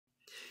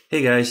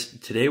Hey guys,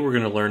 today we're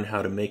going to learn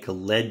how to make a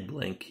LED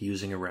blink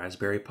using a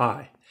Raspberry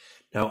Pi.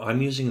 Now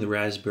I'm using the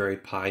Raspberry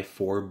Pi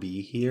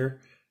 4B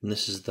here, and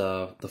this is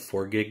the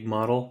 4 gig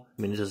model.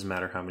 I mean, it doesn't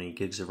matter how many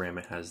gigs of RAM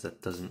it has,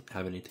 that doesn't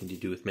have anything to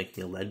do with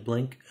making a LED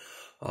blink.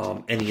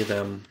 Any of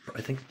them, I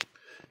think,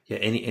 yeah,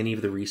 any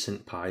of the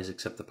recent Pis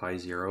except the Pi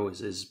Zero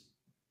is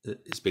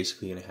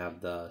basically going to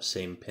have the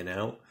same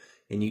pinout.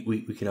 And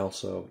we can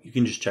also, you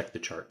can just check the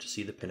chart to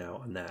see the pinout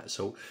on that.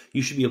 So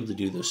you should be able to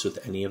do this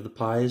with any of the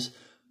Pis.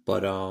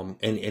 But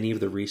any of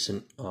the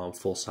recent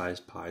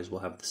full-size Pis will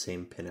have the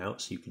same pinout,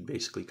 so you can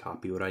basically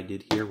copy what I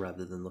did here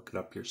rather than look it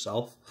up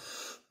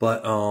yourself.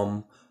 But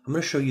I'm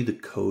going to show you the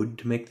code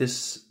to make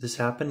this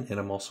happen, and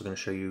I'm also going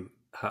to show you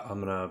how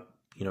I'm going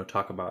to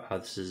talk about how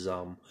this is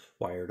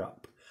wired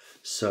up.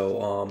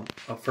 So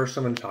first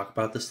I'm going to talk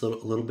about this a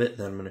little bit,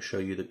 then I'm going to show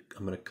you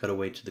I'm going to cut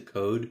away to the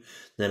code,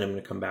 then I'm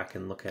going to come back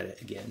and look at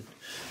it again.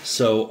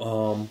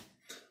 So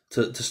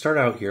To start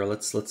out here,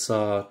 let's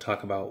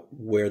talk about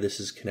where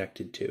this is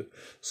connected to.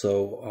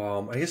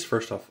 So I guess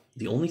first off,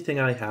 the only thing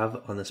I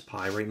have on this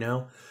Pi right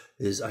now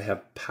is I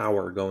have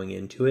power going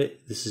into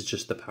it. This is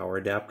just the power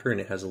adapter, and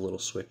it has a little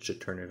switch to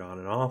turn it on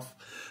and off,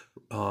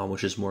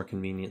 which is more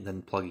convenient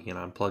than plugging and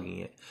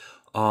unplugging it.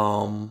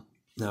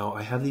 Now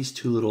I have these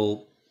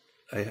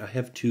I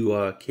have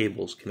two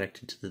cables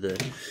connected to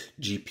the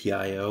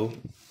GPIO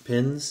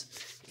pins,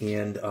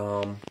 and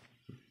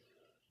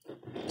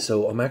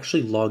so I'm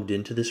actually logged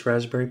into this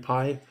Raspberry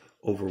Pi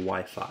over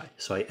Wi-Fi.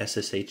 So I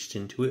SSH'd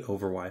into it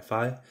over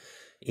Wi-Fi,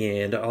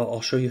 and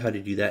I'll show you how to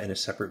do that in a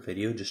separate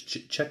video. Just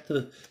check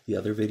the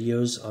other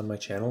videos on my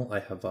channel. I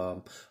have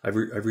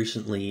I've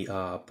recently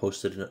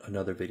posted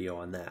another video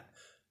on that.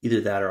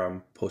 Either that or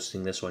I'm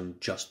posting this one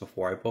just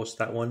before I post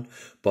that one.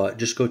 But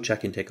just go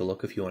check and take a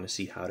look if you want to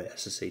see how to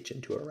SSH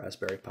into a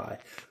Raspberry Pi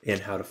and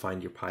how to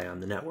find your Pi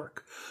on the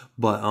network.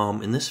 But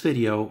in this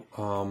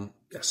video,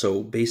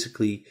 so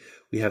basically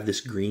we have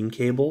this green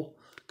cable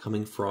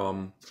coming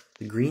from,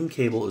 the green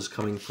cable is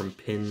coming from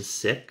pin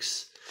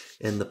 6,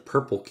 and the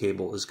purple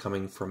cable is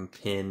coming from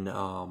pin,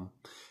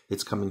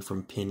 it's coming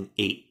from pin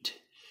 8.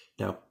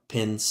 Now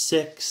pin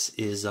 6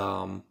 is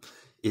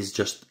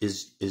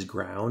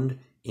ground,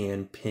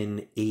 and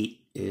pin 8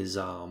 is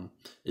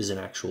an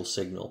actual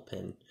signal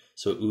pin.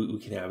 So we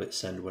can have it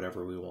send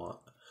whatever we want.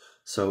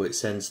 So it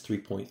sends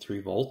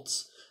 3.3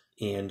 volts.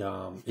 And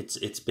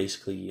it's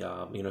basically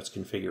it's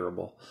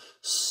configurable.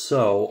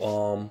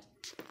 So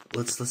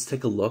let's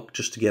take a look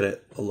just to get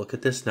a look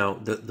at this. Now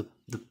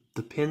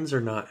the pins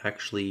are not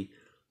actually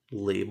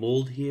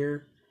labeled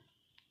here,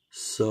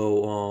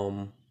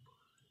 so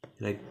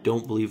and I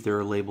don't believe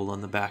they're labeled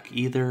on the back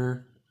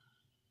either,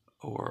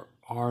 or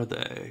are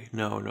they?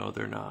 No,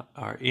 they're not.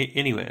 All right.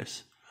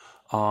 Anyways.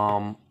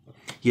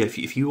 Yeah,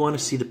 if you want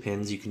to see the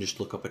pins, you can just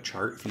look up a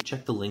chart. If you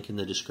check the link in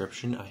the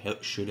description, I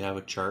should have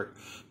a chart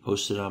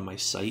posted on my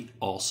site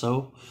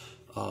also.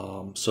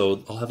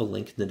 So I'll have a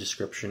link in the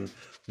description,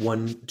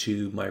 one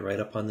to my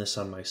write-up on this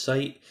on my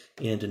site,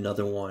 and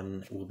another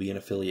one will be an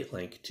affiliate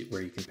link to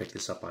where you can pick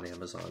this up on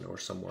Amazon or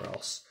somewhere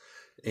else.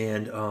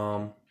 And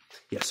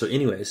yeah, so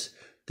anyways,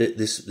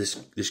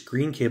 this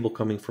green cable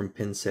coming from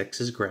pin 6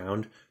 is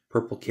ground.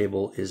 Purple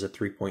cable is a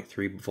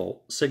 3.3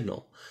 volt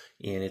signal,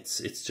 and it's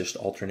just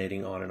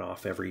alternating on and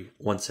off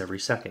once every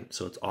second.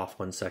 So it's off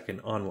 1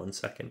 second, on 1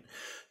 second.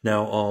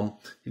 Now,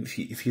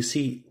 if you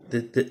see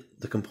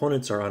the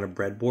components are on a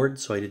breadboard,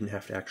 so I didn't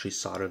have to actually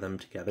solder them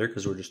together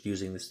because we're just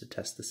using this to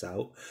test this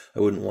out.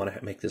 I wouldn't want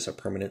to make this a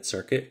permanent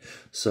circuit.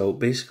 So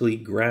basically,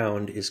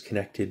 ground is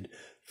connected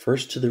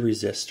first to the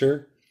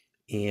resistor,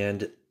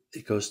 and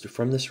it goes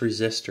from this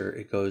resistor,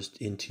 it goes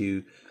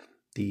into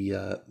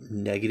the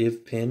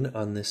negative pin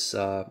on this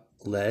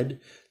LED.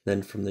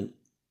 Then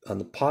on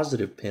the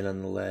positive pin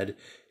on the LED,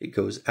 it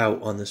goes out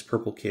on this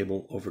purple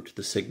cable over to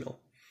the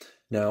signal.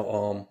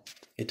 Now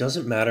it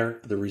doesn't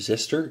matter the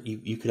resistor.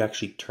 You could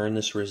actually turn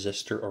this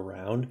resistor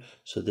around,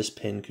 so this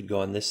pin could go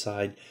on this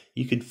side.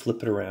 You could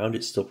flip it around,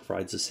 it still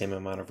provides the same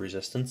amount of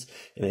resistance.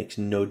 It makes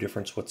no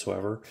difference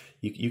whatsoever.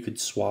 You could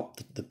swap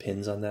the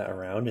pins on that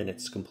around and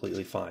it's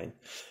completely fine.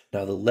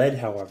 Now the LED,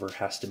 however,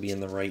 has to be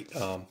in the right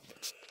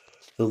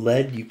the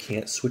LED, you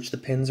can't switch the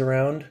pins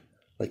around.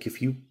 Like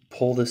if you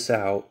pull this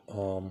out,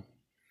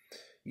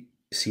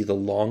 see the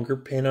longer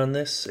pin on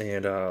this,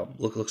 and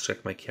looks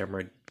like my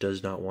camera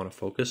does not want to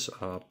focus.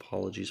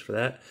 Apologies for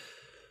that.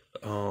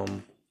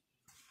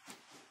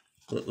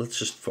 Let's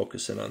just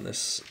focus in on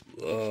this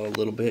a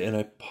little bit, and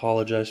I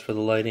apologize for the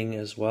lighting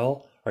as well.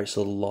 All right,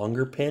 so the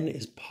longer pin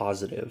is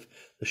positive,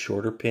 the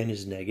shorter pin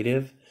is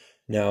negative.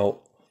 Now,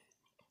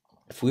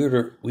 if we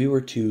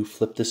were to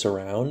flip this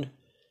around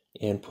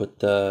and put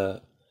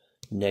the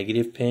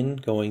negative pin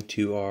going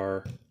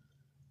to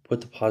put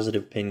the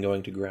positive pin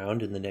going to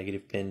ground and the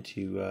negative pin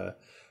to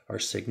our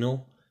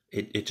signal,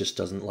 it just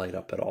doesn't light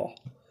up at all.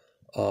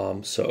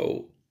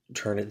 So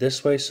turn it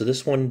this way. So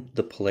this one,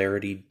 the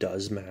polarity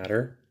does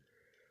matter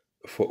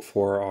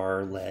for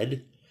our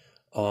LED.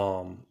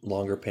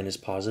 Longer pin is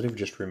positive,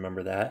 just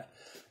remember that.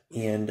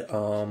 And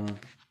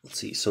let's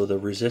see, so the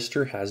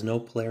resistor has no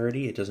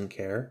polarity, it doesn't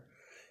care.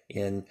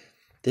 And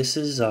this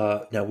is,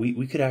 now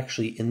we could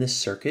actually, in this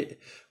circuit,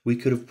 we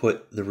could have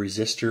put the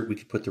resistor, we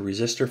could put the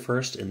resistor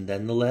first and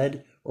then the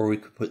lead, or we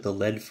could put the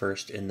lead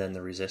first and then the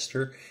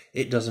resistor.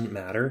 It doesn't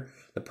matter.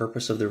 The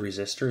purpose of the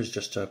resistor is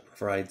just to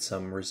provide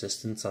some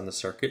resistance on the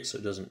circuit so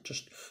it doesn't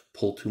just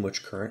pull too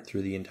much current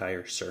through the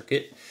entire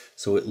circuit.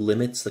 So it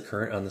limits the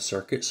current on the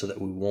circuit so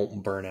that we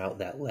won't burn out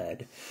that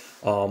lead.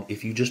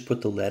 If you just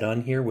put the lead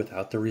on here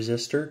without the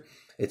resistor,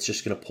 it's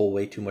just going to pull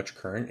way too much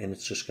current, and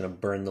it's just going to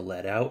burn the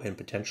lead out and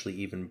potentially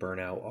even burn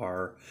out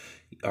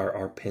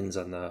our pins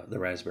on the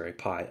Raspberry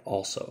Pi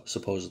also,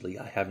 supposedly.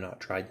 I have not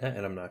tried that,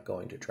 and I'm not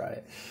going to try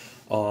it.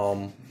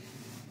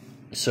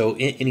 So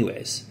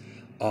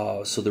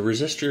the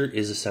resistor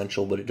is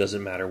essential, but it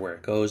doesn't matter where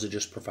it goes. It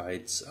just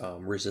provides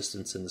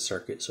resistance in the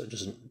circuit so it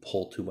doesn't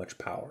pull too much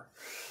power.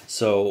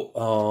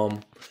 So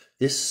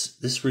this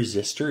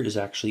resistor is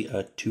actually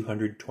a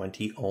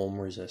 220 ohm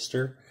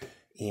resistor.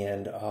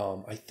 And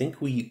I think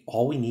we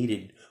only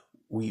needed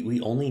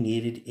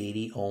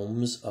 80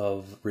 ohms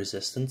of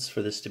resistance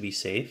for this to be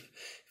safe.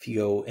 If you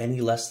go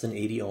any less than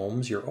 80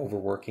 ohms, you're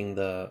overworking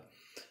the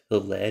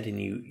lead, and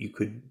you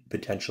could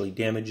potentially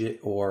damage it,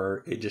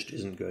 or it just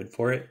isn't good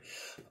for it.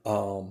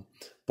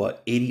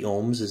 But 80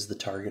 ohms is the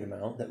target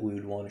amount that we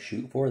would want to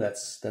shoot for.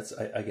 That's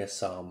I guess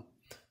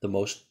the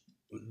most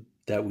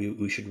that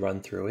we should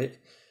run through it.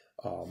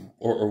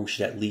 Or we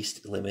should at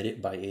least limit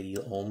it by 80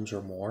 ohms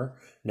or more.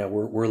 Now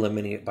we're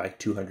limiting it by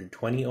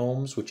 220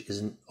 ohms, which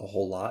isn't a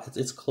whole lot.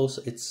 It's close.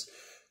 It's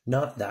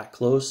not that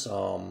close,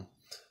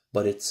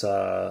 but it's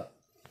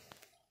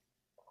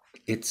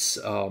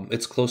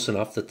close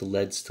enough that the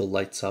lead still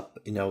lights up.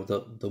 You know,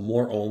 the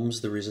more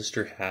ohms the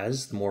resistor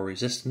has, the more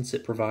resistance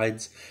it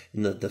provides,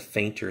 and the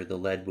fainter the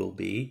lead will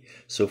be.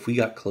 So if we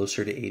got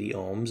closer to 80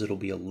 ohms, it'll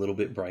be a little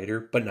bit brighter,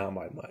 but not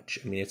by much.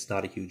 I mean, it's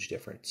not a huge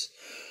difference.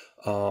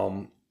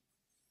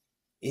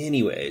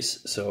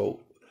 Anyways, so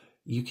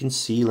you can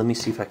see, let me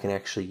see if I can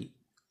actually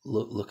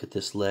look at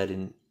this lead,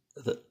 and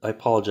I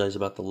apologize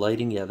about the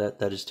lighting. Yeah,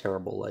 that is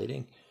terrible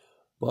lighting.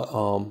 But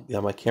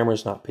yeah, my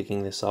camera's not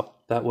picking this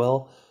up that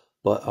well.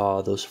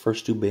 But those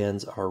first two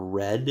bands are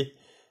red,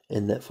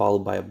 and that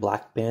followed by a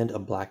black band,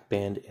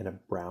 and a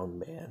brown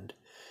band.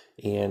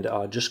 And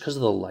just because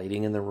of the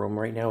lighting in the room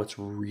right now, it's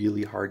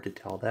really hard to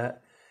tell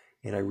that.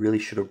 And I really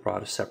should have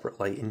brought a separate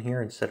light in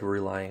here instead of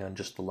relying on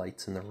just the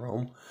lights in the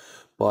room.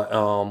 But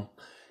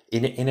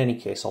in any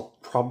case, I'll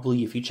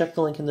probably, if you check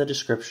the link in the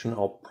description,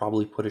 I'll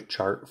probably put a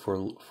chart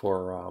it'll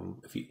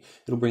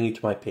bring you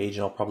to my page,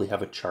 and I'll probably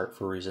have a chart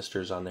for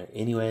resistors on there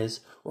anyways,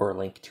 or a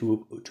link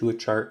to a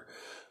chart.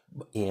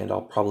 And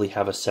I'll probably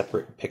have a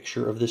separate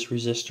picture of this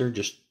resistor,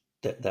 just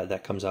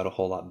that comes out a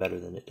whole lot better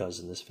than it does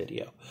in this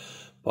video.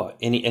 But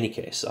in any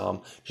case,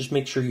 just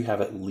make sure you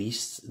have at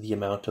least the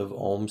amount of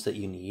ohms that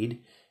you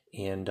need,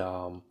 and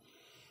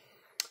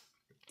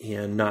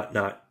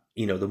not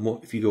you know, the more,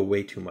 if you go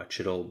way too much,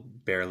 it'll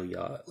barely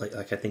like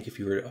I think if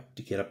you were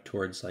to get up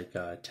towards like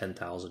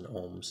 10,000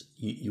 ohms,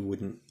 you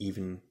wouldn't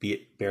even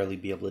barely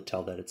be able to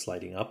tell that it's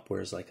lighting up.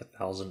 Whereas like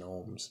 1,000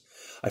 ohms,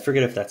 I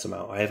forget if that's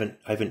amount. I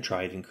haven't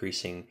tried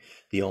increasing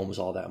the ohms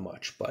all that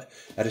much, but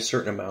at a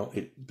certain amount,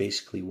 it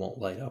basically won't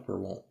light up,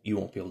 or you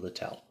won't be able to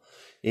tell.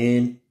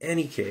 In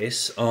any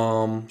case,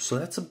 so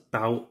that's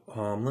about,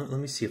 let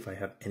me see if I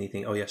have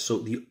anything. Oh yeah, so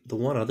the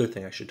one other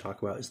thing I should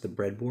talk about is the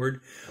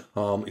breadboard.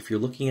 If you're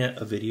looking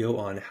at a video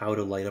on how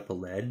to light up a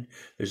LED,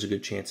 there's a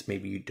good chance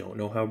maybe you don't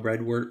know how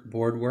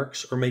breadboard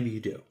works, or maybe you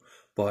do.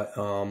 But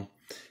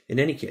in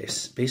any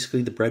case,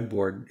 basically the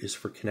breadboard is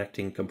for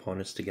connecting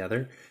components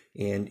together.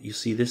 And you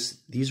see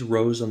these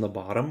rows on the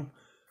bottom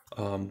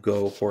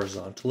go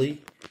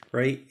horizontally,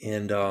 right?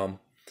 And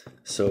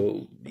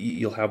so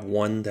you'll have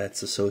one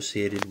that's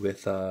associated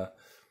with the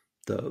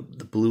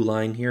blue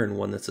line here, and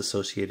one that's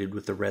associated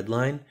with the red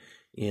line.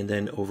 And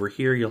then over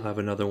here you'll have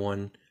another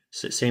one,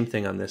 same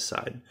thing on this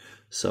side.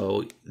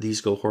 So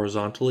these go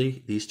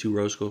horizontally, these two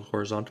rows go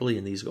horizontally,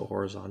 and these go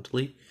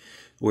horizontally.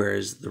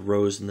 Whereas the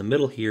rows in the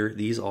middle here,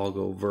 these all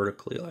go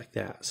vertically like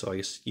that. So I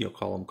guess you'll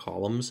call them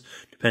columns,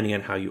 depending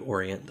on how you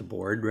orient the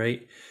board,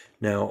 right?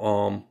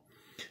 Now,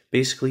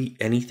 basically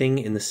anything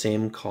in the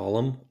same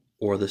column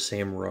or the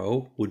same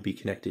row would be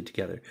connected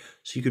together.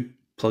 So you could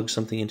plug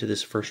something into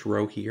this first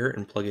row here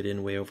and plug it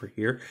in way over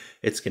here.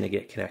 It's going to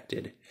get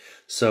connected.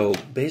 So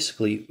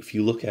basically, if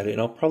you look at it,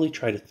 and I'll probably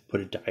try to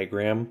put a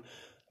diagram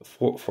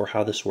for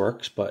how this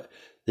works, but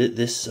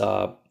this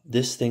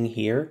thing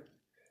here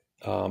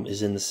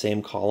is in the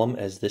same column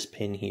as this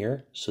pin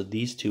here. So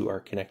these two are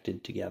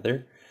connected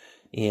together.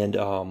 And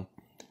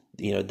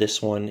you know,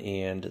 this one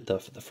and the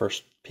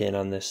first pin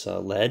on this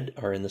LED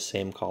are in the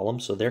same column,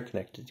 so they're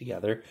connected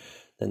together.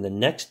 Then the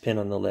next pin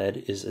on the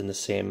LED is in the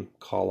same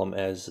column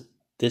as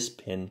this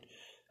pin,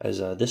 as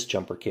this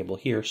jumper cable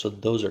here, so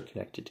those are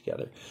connected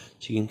together.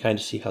 So you can kind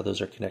of see how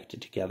those are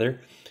connected together.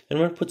 And I'm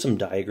going to put some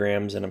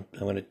diagrams, and I'm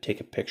going to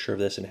take a picture of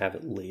this and have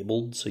it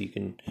labeled so you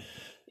can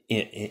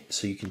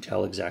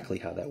tell exactly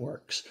how that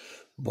works.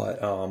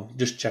 But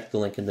just check the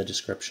link in the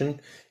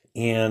description.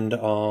 And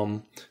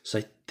so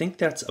I think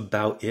that's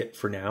about it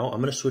for now.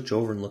 I'm going to switch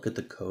over and look at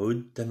the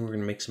code. Then we're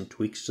going to make some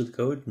tweaks to the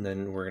code, and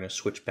then we're going to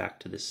switch back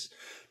to this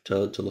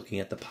to looking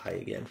at the Pi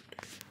again.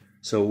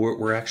 So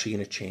we're actually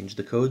going to change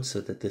the code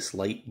so that this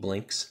light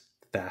blinks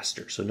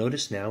faster. So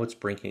notice now it's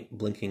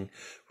blinking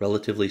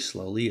relatively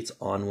slowly. It's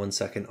on 1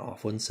 second,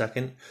 off 1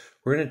 second.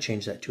 We're going to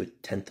change that to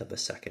 1/10 of a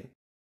second.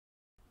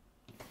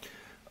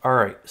 All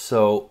right,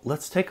 so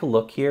let's take a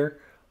look here.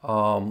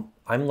 I'm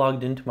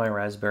logged into my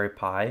Raspberry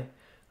Pi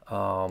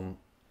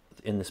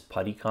in this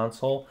PuTTY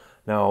console.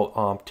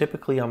 Now,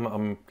 typically I'm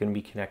going to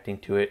be connecting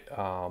to it.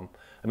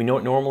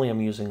 Normally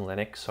I'm using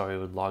Linux, so I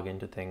would log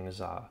into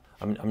things.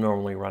 I'm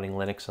normally running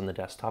Linux on the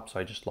desktop, so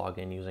I just log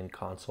in using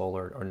console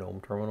or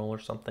GNOME terminal or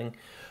something.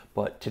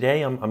 But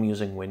today I'm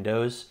using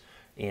Windows,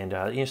 and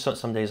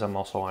some days I'm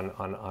also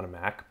on a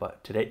Mac.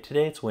 But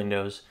today it's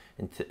Windows,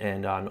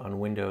 and on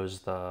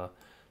Windows the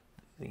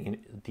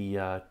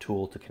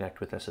tool to connect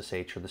with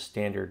SSH, or the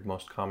standard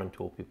most common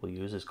tool people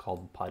use, is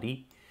called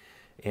PuTTY.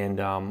 And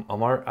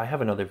I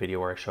have another video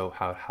where I show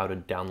how to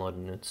download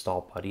and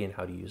install PuTTY and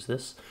how to use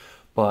this.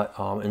 But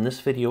in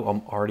this video,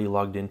 I'm already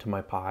logged into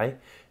my Pi,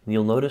 and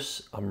you'll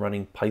notice I'm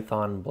running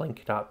Python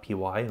blink.py,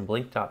 and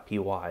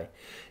blink.py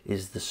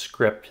is the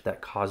script that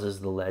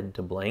causes the LED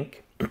to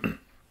blink.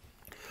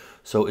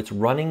 So it's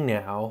running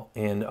now,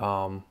 and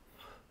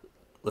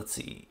let's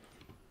see.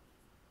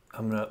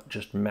 I'm gonna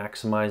just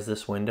maximize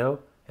this window,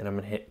 and I'm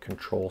gonna hit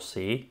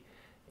Control-C,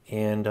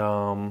 and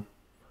I'm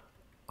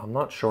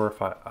not sure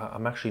if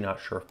I'm actually not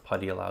sure if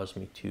PuTTY allows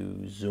me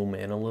to zoom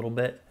in a little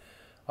bit.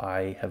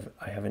 I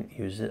haven't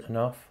used it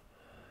enough,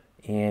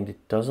 and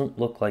it doesn't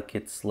look like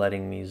it's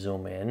letting me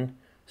zoom in.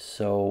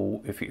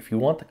 So if you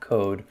want the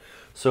code,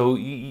 so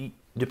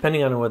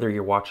depending on whether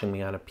you're watching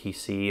me on a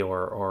PC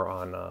or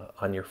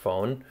on your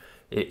phone,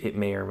 it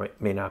may or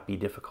may not be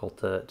difficult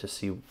to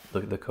see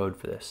the code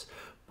for this.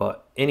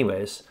 But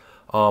anyways,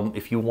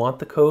 if you want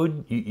the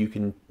code, you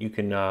can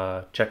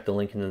check the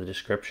link in the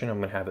description. I'm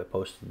gonna have it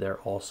posted there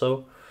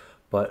also.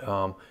 But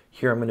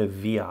here I'm gonna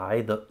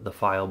VI the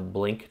file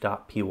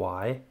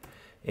blink.py,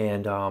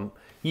 and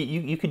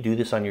you could do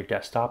this on your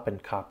desktop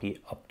and copy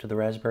up to the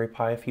Raspberry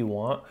Pi if you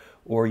want,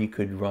 or you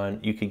could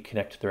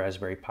connect to the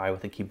Raspberry Pi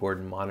with a keyboard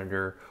and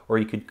monitor, or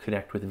you could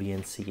connect with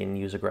VNC and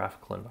use a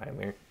graphical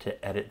environment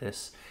to edit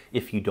this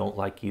if you don't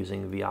like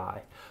using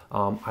VI.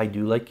 I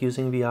do like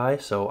using VI,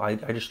 so I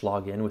just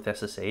log in with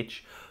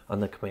SSH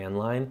on the command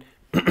line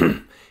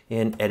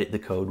and edit the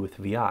code with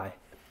VI.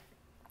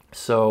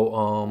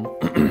 So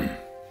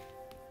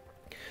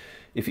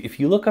if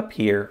you look up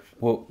here,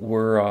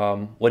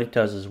 what it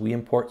does is we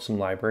import some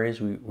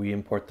libraries. We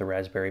import the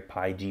Raspberry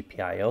Pi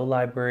GPIO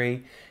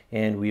library,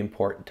 and we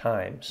import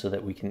time, so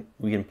that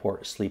we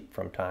import sleep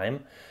from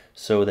time,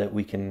 so that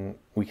we can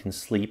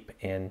sleep,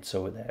 and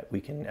so that we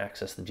can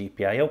access the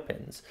GPIO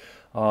pins.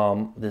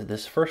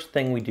 This first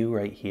thing we do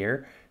right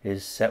here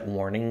is set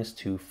warnings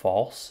to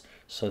false,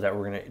 so that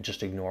we're going to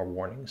just ignore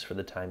warnings for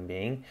the time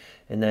being,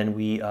 and then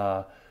we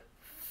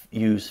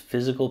use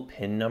physical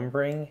pin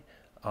numbering.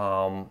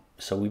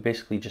 So we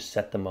basically just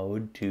set the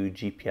mode to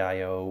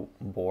GPIO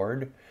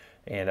board,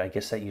 and I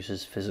guess that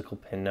uses physical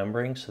pin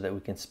numbering so that we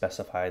can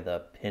specify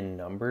the pin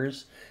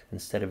numbers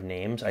instead of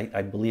names.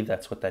 I believe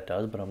that's what that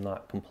does, but I'm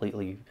not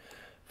completely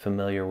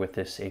familiar with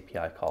this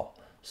API call.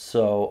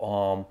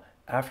 So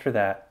after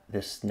that,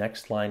 this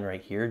next line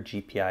right here,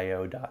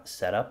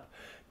 GPIO.setup.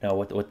 Now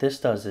what this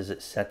does is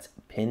it sets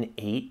pin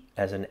 8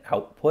 as an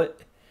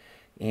output,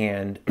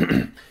 and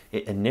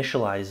it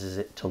initializes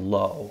it to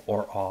low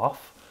or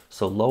off.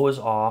 So low is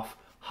off,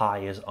 high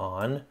is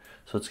on.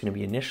 So it's going to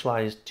be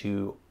initialized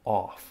to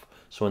off.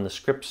 So when the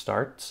script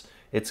starts,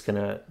 it's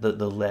gonna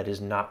the LED is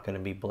not going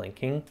to be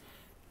blinking.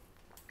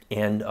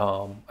 And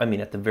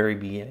at the very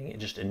beginning, it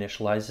just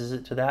initializes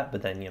it to that.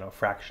 But then, a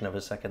fraction of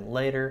a second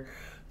later,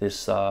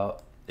 this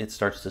it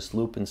starts this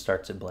loop and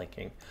starts it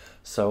blinking.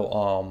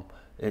 So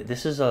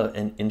this is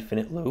an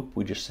infinite loop.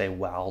 We just say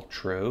while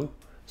true.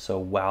 So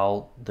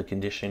while the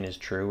condition is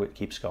true, it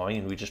keeps going,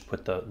 and we just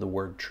put the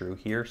word true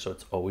here, so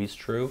it's always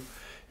true.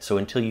 So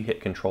until you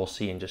hit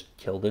Control-C and just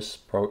kill this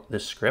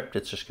script,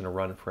 it's just going to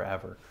run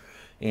forever.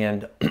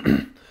 And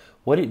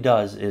what it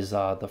does is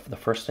the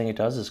first thing it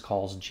does is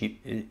calls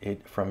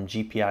from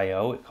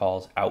GPIO. It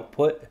calls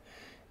output,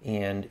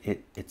 and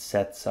it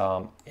sets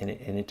and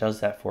it does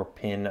that for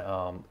pin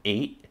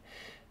 8,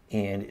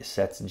 and it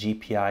sets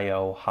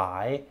GPIO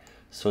high.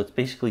 So it's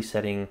basically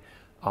setting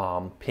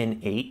pin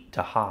 8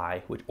 to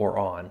high, or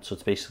on. So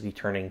it's basically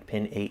turning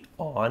pin 8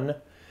 on,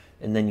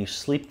 and then you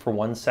sleep for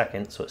 1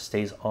 second so it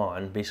stays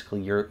on.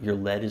 Basically your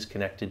LED is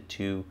connected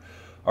to,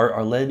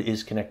 our LED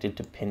is connected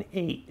to pin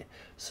 8.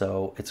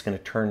 So it's going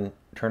to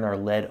turn our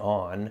LED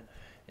on,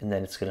 and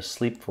then it's going to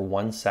sleep for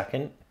 1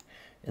 second,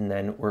 and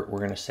then we're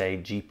going to say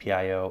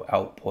GPIO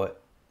output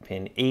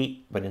pin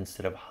 8, but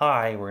instead of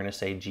high, we're going to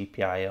say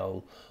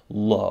GPIO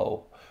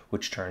low,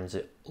 which turns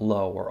it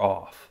low or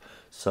off.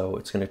 So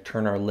it's going to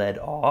turn our LED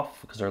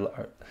off,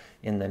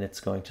 and then it's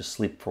going to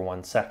sleep for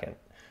 1 second.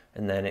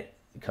 And then it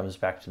comes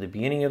back to the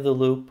beginning of the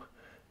loop,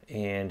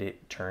 and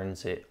it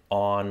turns it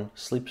on,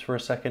 sleeps for a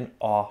second,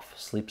 off,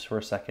 sleeps for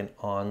a second,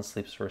 on,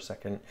 sleeps for a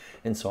second,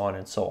 and so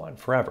on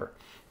forever.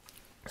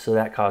 So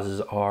that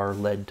causes our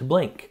LED to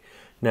blink.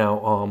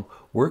 Now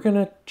we're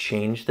gonna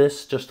change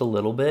this just a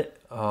little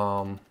bit.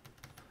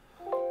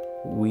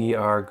 We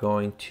are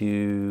going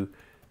to,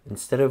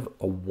 instead of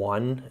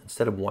 1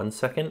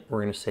 second,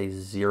 we're going to say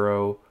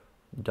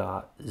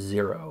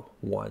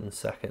 0.01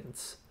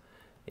 seconds.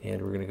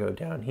 And we're going to go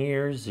down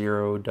here,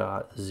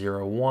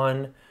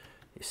 0.01,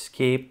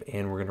 escape,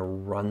 and we're going to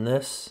run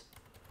this.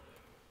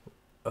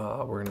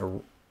 We're going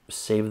to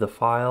save the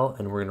file,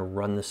 and we're going to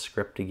run the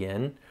script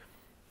again.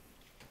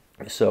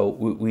 So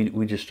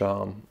we just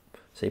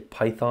say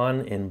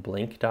Python and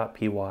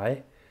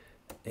blink.py.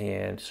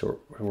 And so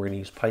we're going to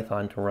use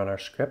Python to run our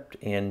script,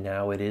 and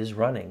now it is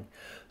running.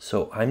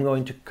 So I'm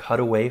going to cut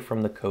away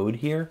from the code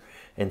here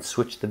and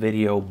switch the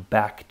video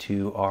back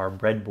to our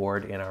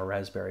breadboard and our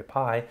Raspberry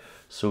Pi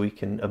so we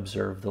can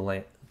observe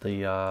the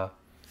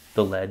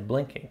LED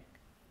blinking.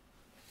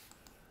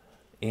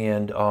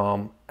 And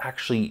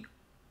actually,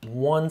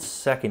 1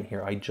 second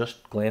here, I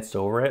just glanced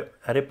over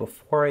at it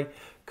before I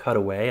cut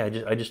away.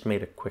 I just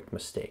made a quick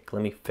mistake.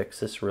 Let me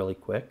fix this really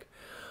quick.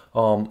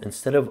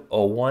 Instead of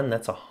 0.01,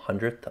 that's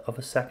 100th of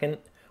a second,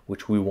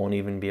 which we won't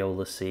even be able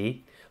to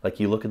see. Like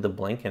you look at the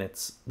blink and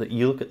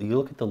you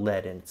look at the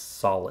LED and it's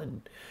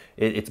solid.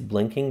 It's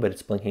blinking, but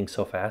it's blinking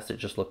so fast it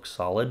just looks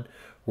solid.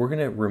 We're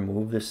gonna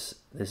remove this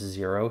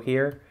 0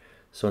 here.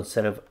 So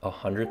instead of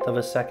 100th of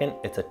a second,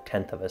 it's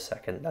 1/10 of a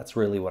second. That's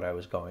really what I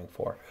was going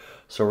for.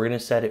 So we're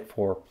gonna set it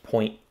for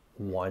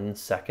 0.1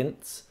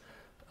 seconds,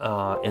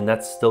 and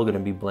that's still gonna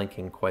be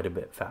blinking quite a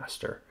bit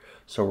faster.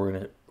 So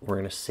we're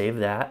gonna save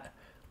that.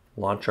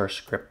 Launch our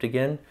script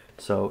again.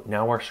 So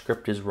now our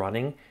script is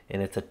running,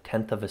 and it's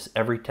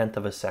every 10th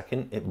of a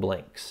second it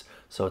blinks.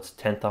 So it's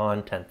 10th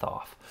on, 10th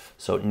off.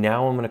 So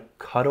now I'm going to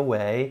cut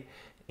away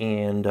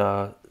and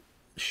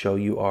show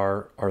you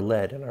our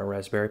LED and our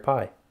Raspberry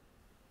Pi.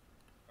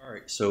 All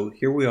right, so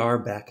here we are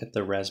back at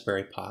the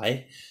Raspberry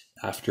Pi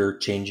after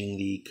changing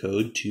the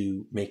code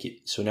to make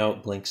it so now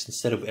it blinks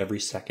instead of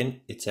every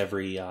second. It's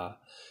every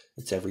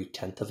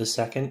 10th of a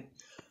second,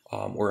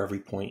 or every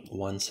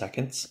 0.1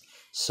 seconds.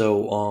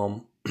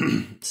 So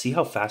see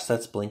how fast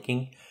that's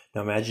blinking?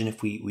 Now imagine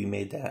if we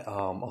made that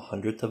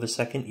 100th of a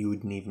second, you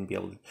wouldn't even be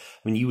able to,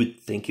 I mean, you would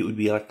think it would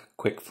be like a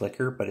quick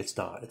flicker, but it's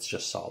not, it's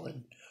just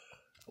solid.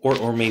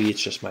 Or maybe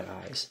it's just my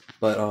eyes.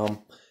 But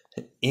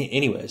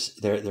anyways,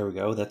 there we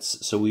go.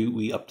 So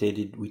we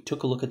updated, we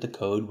took a look at the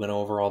code, went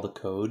over all the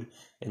code,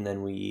 and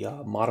then we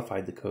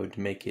modified the code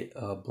to make it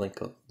blink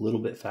a little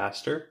bit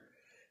faster.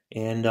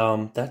 And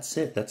that's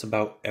it. That's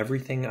about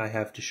everything I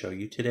have to show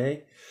you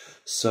today.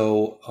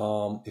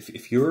 So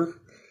if you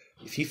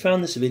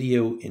found this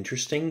video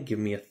interesting, give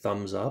me a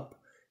thumbs up.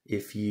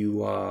 If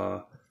you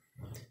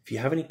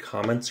have any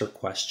comments or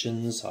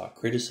questions,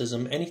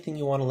 criticism, anything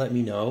you want to let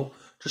me know,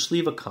 just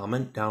leave a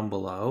comment down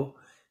below.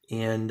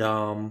 And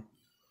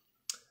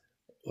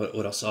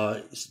what else?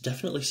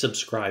 Definitely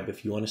subscribe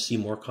if you want to see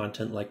more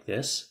content like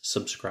this.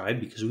 Subscribe,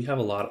 because we have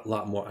a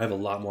lot more. I have a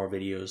lot more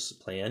videos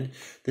planned.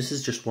 This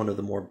is just one of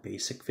the more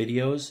basic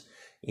videos,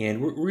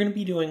 and we are going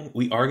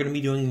to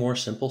be doing more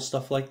simple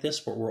stuff like this,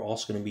 but we're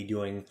also going to be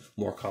doing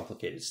more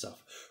complicated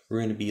stuff. We're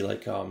going to be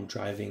like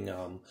driving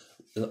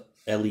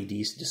LED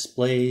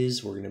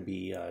displays. We're going to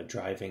be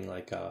driving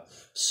like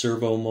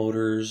servo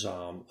motors,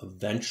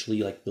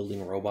 eventually like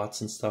building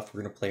robots and stuff.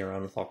 We're going to play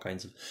around with all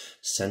kinds of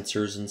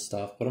sensors and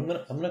stuff, but I'm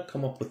going to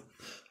come up with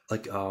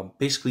like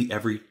basically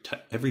every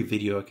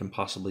video I can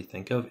possibly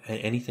think of,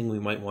 and anything we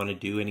might want to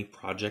do, any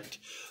project.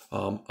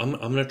 I'm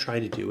going to try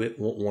to do it.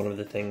 One of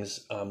the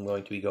things I'm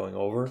going to be going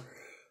over,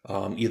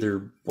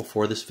 either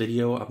before this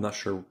video, I'm not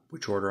sure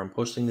which order I'm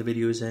posting the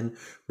videos in,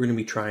 we're going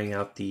to be trying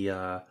out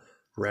the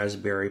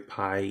Raspberry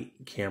Pi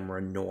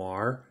Camera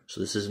Noir. So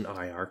this is an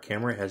IR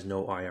camera. It has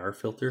no IR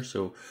filter.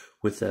 So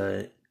with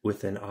an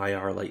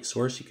IR light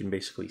source, you can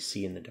basically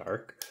see in the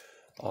dark.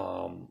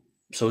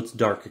 So it's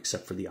dark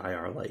except for the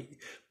IR light.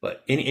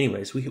 But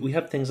anyways, we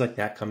have things like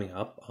that coming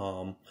up.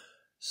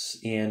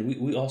 And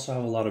we also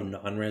have a lot of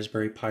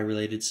non-Raspberry Pi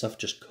related stuff,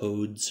 just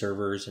code,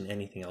 servers, and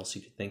anything else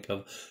you could think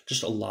of.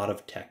 Just a lot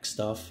of tech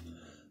stuff.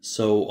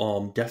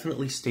 So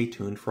definitely stay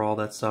tuned for all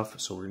that stuff.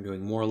 So we're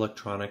doing more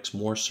electronics,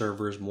 more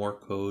servers, more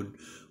code,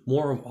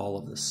 more of all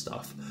of this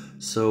stuff.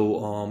 So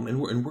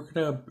and we're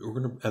gonna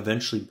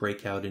eventually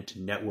break out into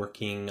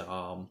networking.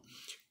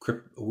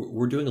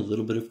 We're doing a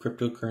little bit of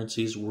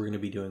cryptocurrencies. We're going to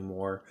be doing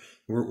more.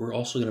 We're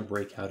also going to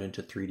break out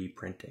into 3D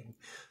printing.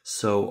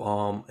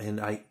 So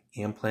and I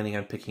am planning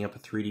on picking up a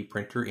 3D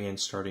printer and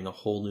starting a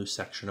whole new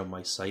section of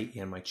my site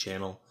and my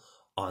channel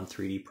on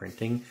 3D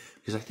printing,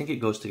 because I think it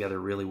goes together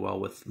really well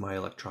with my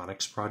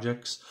electronics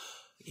projects,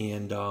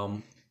 and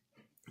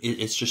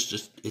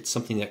it's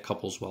something that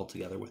couples well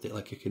together with it.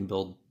 Like it can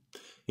build,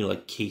 you know,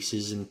 like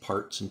cases and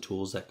parts and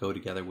tools that go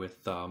together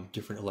with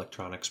different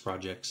electronics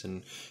projects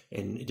and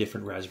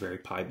different Raspberry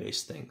Pi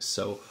based things.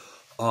 So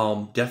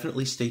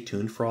definitely stay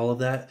tuned for all of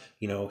that.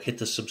 You know, hit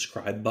the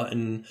subscribe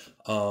button.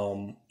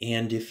 And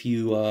if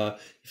you want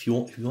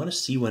to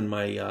see when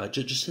my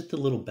just hit the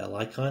little bell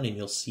icon, and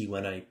you'll see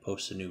when I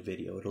post a new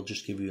video. It'll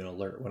just give you an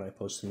alert when I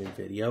post a new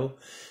video.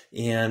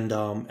 And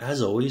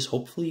as always,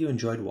 hopefully you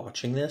enjoyed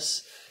watching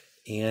this.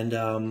 And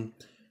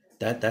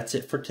that's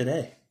it for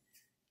today.